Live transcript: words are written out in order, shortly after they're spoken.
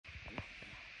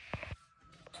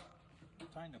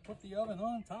time to put the oven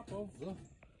on top of the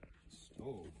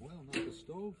stove. Well, not the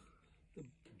stove, the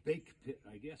bake pit,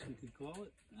 I guess we could call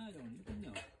it. I don't even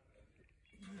know.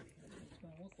 That's what it's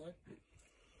going to look like.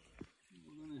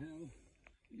 We're going to have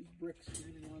these bricks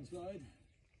standing on one side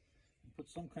and put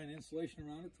some kind of insulation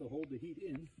around it to hold the heat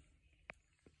in.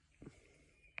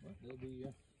 But they'll be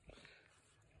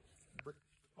brick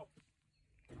up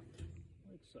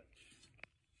like such.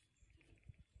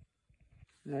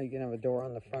 Now you can have a door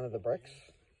on the front of the bricks.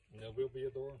 And there will be a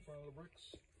door in front of the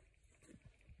bricks.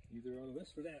 Either out of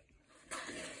this or that. I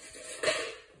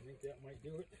think that might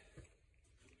do it.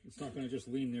 It's not going to just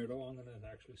lean there at all. I'm going to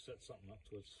actually set something up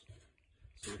to it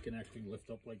so it can actually lift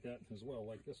up like that as well,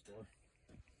 like this door.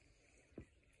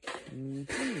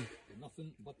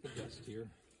 Nothing but the best here.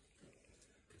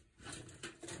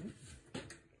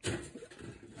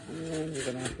 And you're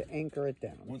going to have to anchor it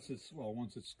down. Once it's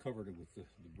covered with the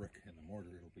brick and the mortar,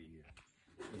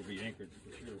 it'll be anchored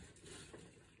for sure.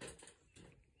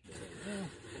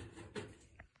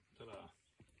 Ta-da!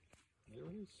 There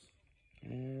it is.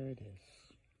 There it is.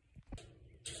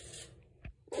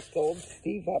 What's old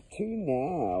Steve up to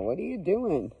now? What are you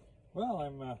doing? Well,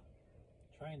 I'm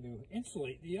trying to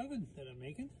insulate the oven that I'm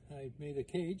making. I made a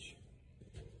cage.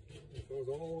 It goes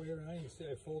all the way around. You can see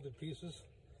I folded pieces,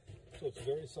 so it's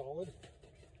very solid.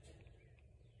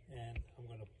 And I'm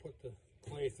going to put the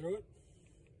clay through it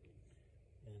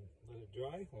and let it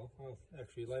dry. Well, I'll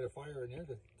actually light a fire in there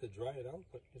to dry it out,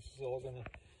 but this is all going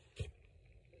to,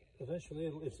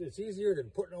 eventually, it's easier than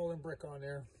putting all them brick on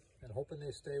there and hoping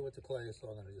they stay with the clay, so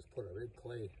I'm going to just put a big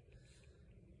clay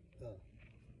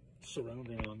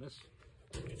surrounding on this.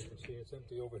 You can see it's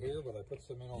empty over here, but I put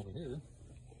some in over here.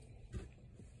 You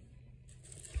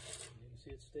can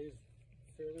see it stays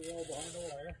fairly well behind the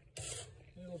wire.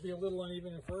 It'll be a little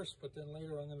uneven at first, but then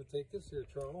later I'm going to take this here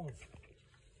trowel, and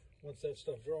once that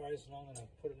stuff dries, and I'm going to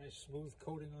put a nice smooth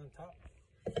coating on top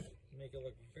and make it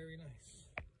look very nice.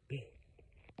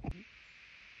 Hi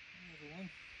everyone.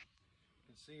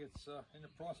 You can see it's in the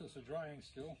process of drying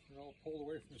still. It all pulled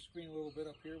away from the screen a little bit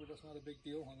up here, but that's not a big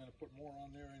deal. I'm going to put more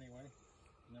on there anyway.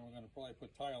 And then we're going to probably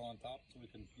put tile on top so we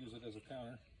can use it as a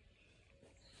counter.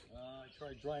 I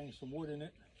tried drying some wood in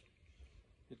it.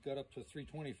 It got up to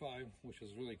 325, which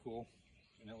is really cool.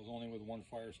 And that was only with one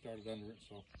fire started under it,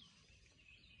 so.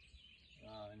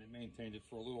 And it maintained it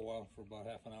for a little while, for about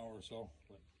half an hour or so.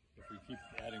 But if we keep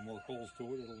adding more coals to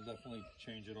it, it'll definitely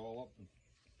change it all up. And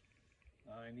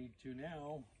I need to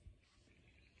now,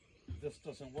 this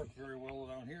doesn't work very well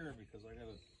down here because I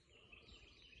gotta,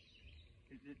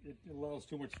 it allows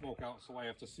too much smoke out, so I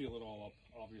have to seal it all up.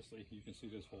 Obviously, you can see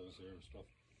there's holes there and stuff.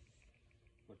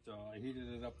 But I heated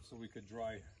it up so we could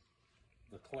dry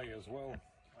the clay as well.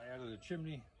 I added a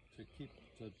chimney to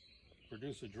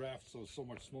produce a draft so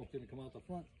much smoke didn't come out the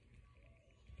front.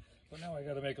 But now I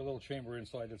got to make a little chamber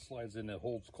inside that slides in that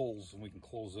holds coals, and we can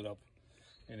close it up,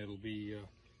 and it'll be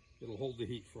it'll hold the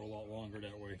heat for a lot longer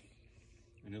that way,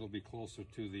 and it'll be closer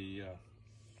to the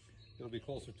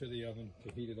oven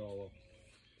to heat it all up.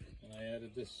 And I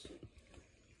added this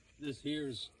here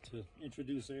is to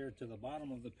introduce air to the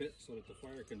bottom of the pit so that the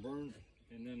fire can burn,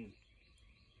 and then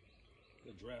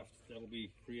the draft that'll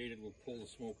be created will pull the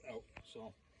smoke out.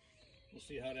 So we'll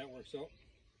see how that works out.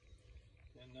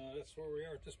 And that's where we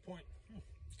are at this point.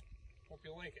 Hope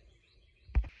you like it.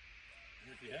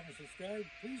 And if you haven't subscribed,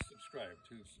 please subscribe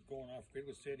to Going Off Grid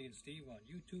with Sandy and Steve on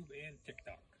YouTube and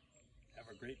TikTok. Have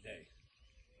a great day.